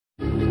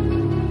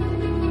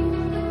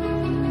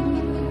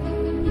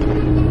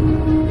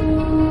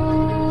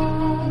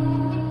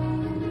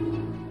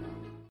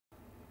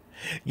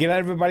G'day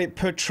everybody,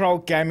 Patrol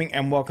Gaming,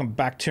 and welcome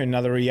back to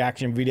another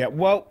reaction video.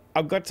 Well,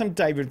 I've got some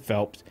David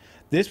Phelps.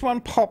 This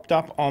one popped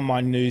up on my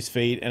news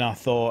feed and I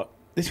thought,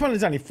 this one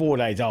is only 4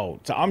 days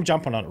old, so I'm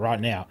jumping on it right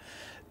now.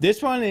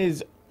 This one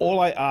is All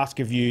I Ask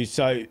of You.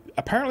 So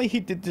apparently he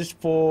did this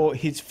for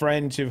his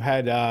friends who've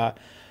had a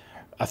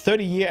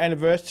 30-year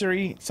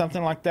anniversary,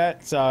 something like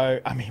that. So,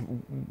 I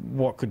mean,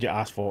 what could you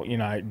ask for? You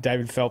know,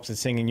 David Phelps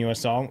is singing you a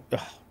song. Ugh.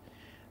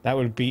 That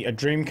would be a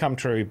dream come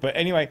true. But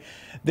anyway,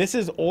 this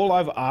is All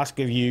I've Asked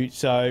of You.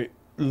 So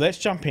let's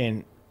jump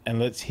in and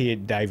let's hear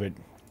David.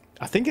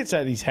 I think it's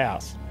at his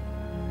house.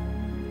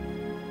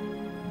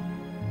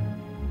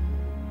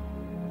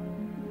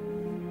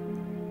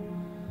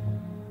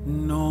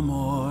 No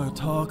more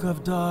talk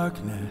of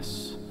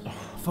darkness.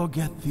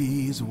 Forget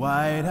these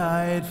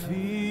wide-eyed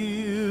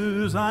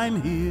fears.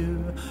 I'm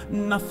here,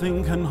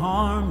 nothing can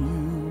harm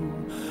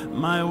you.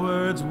 My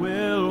words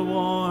will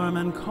warm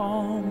and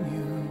calm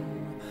you.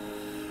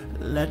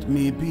 Let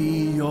me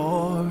be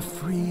your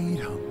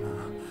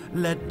freedom.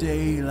 Let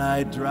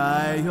daylight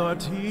dry your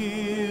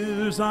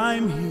tears.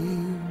 I'm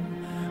here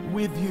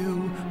with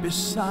you,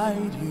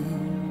 beside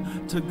you,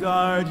 to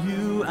guard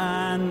you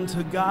and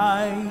to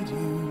guide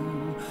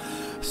you.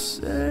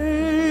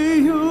 Say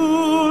you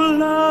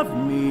love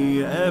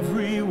me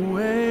every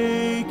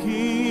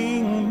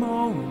waking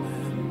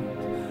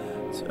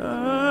moment.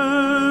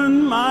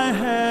 Turn my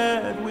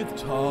head with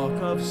talk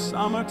of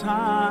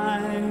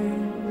summertime.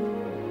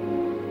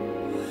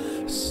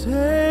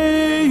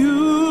 Say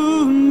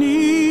you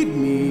need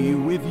me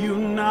with you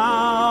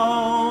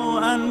now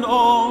and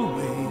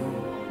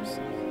always.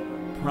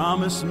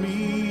 Promise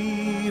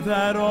me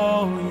that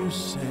all you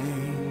say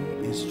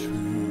is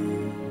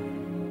true.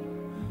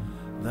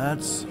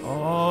 That's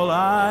all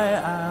I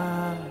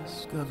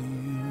ask of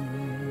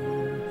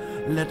you.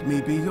 Let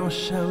me be your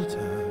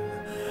shelter.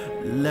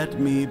 Let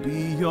me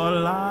be your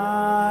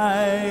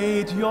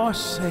light. You're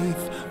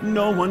safe,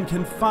 no one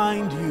can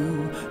find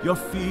you. Your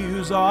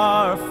fears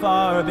are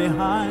far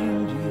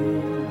behind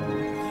you.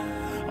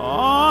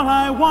 All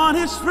I want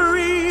is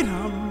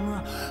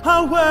freedom,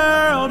 a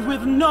world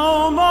with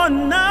no more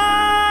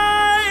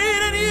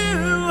night. And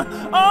you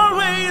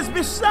always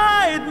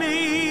beside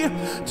me,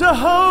 to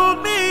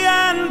hold me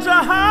and to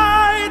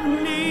hide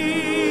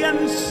me.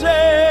 And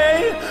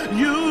say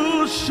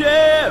you'll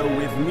share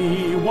with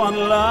me one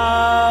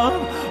love,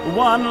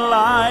 one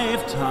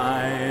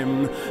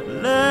lifetime.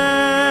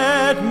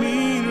 Let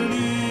me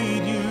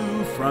lead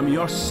you from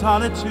your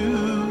solitude.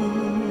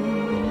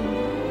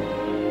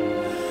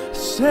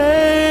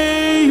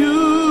 Say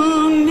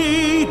you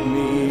need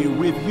me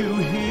with you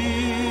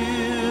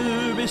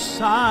here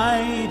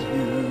beside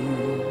you.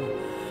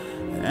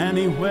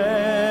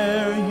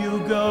 Anywhere you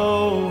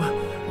go,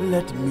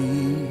 let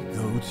me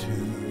go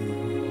too.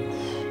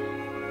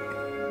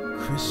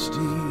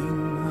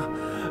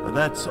 Christine,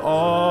 that's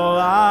all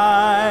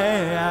I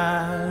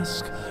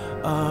ask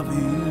of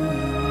you.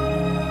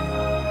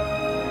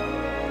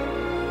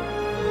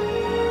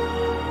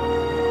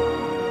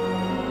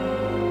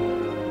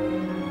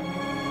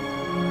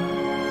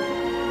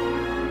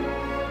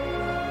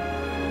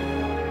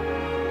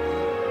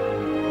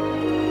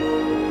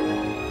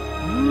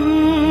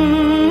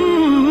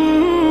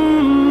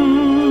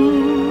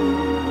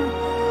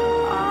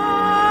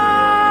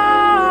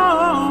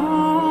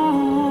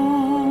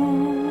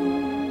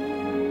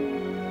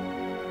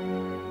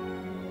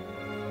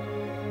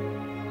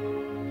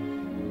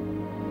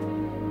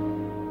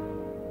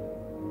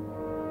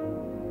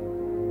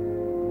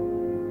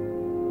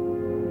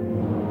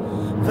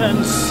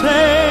 Then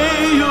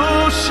say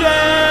you'll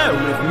share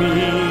with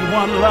me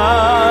one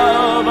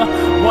love,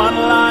 one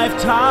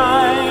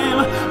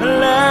lifetime.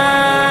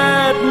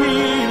 Let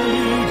me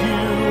lead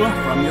you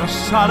from your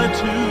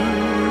solitude.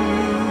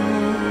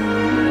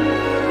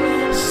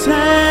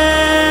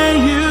 Say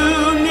you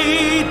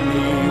need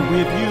me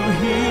with you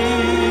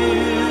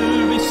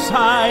here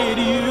beside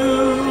you.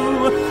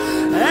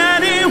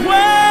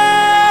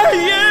 Anywhere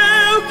you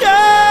go,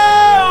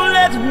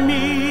 let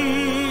me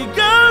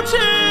go too.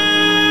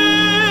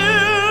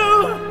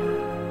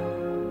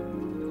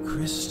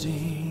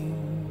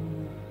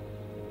 Christine,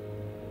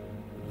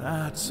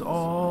 that's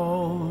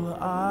all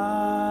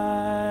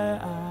I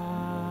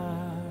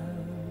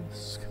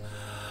ask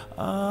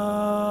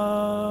of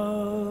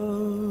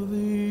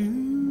you.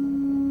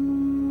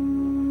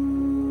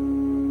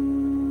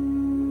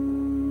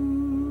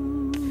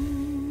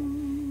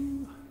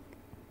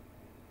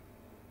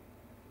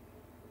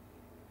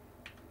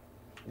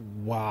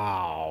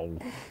 Wow.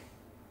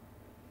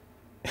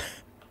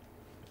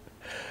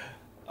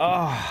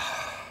 Ah.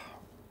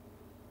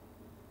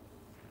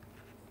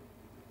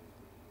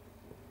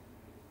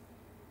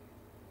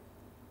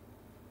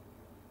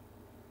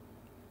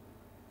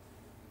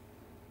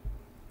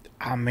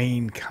 I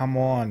mean, come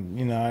on,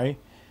 you know.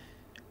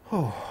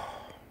 Oh.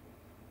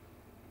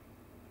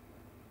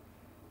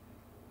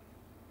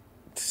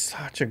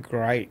 Such a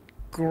great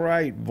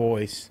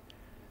voice.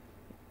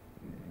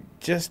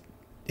 Just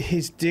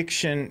his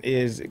diction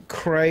is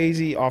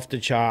crazy off the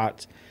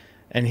charts.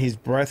 and his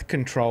breath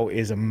control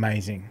is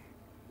amazing.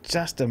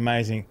 Just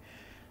amazing.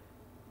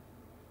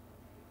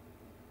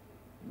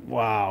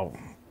 Wow.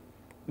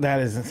 That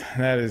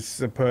is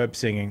superb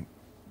singing.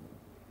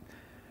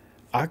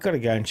 I got to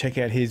go and check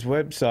out his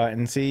website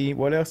and see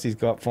what else he's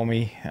got for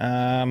me.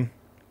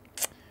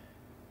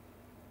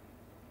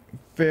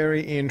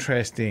 Very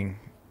interesting.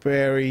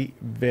 Very,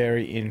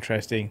 very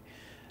interesting.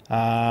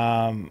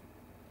 Wow.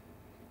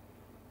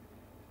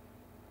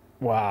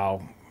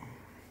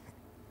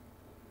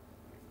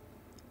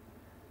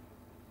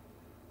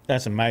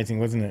 That's amazing,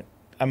 wasn't it?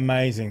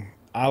 Amazing.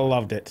 I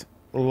loved it.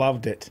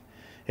 Loved it.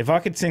 If I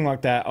could sing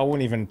like that, I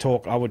wouldn't even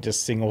talk. I would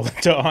just sing all the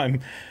time.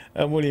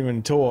 I wouldn't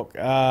even talk.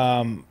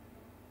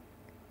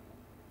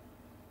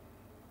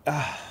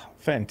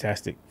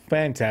 Fantastic.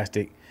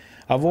 Fantastic.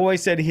 I've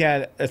always said he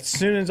had, as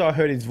soon as I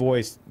heard his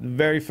voice, the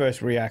very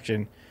first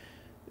reaction,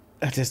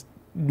 I just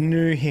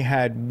knew he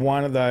had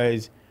one of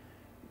those,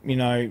 you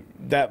know,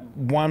 that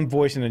one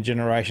voice in a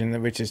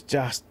generation which is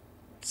just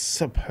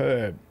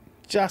superb.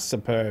 Just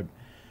superb.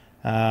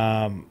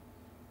 Wow.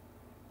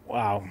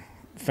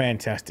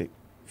 Fantastic.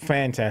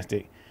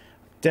 Fantastic.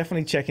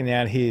 Definitely checking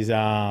out his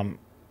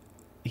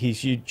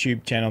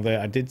YouTube channel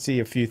there. I did see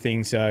a few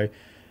things, so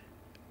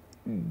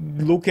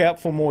look out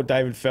for more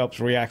David Phelps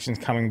reactions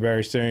coming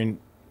very soon.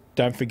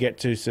 Don't forget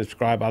to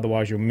subscribe,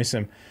 otherwise you'll miss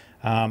them.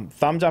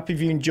 Thumbs up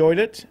if you enjoyed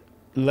it.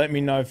 Let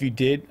me know if you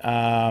did.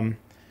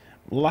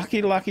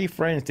 Lucky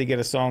friends to get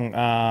a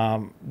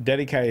song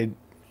dedicated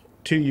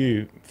to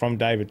you from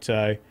David.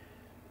 So,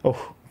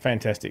 oh,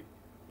 fantastic.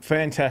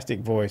 Fantastic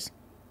voice.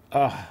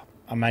 Oh,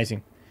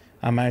 amazing.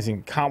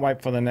 Amazing. Can't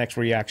wait for the next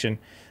reaction.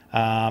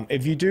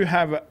 If you do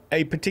have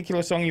a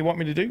particular song you want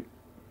me to do,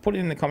 put it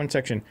in the comment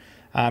section.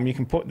 You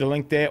can put the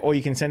link there, or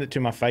you can send it to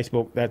my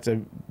Facebook. That's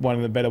one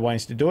of the better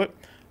ways to do it.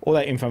 All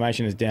that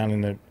information is down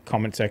in the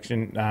comment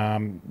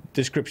section,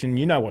 description.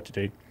 You know what to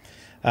do.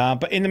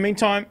 But in the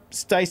meantime,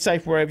 stay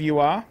safe wherever you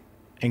are.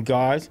 And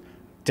guys,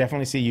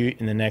 definitely see you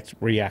in the next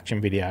reaction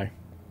video.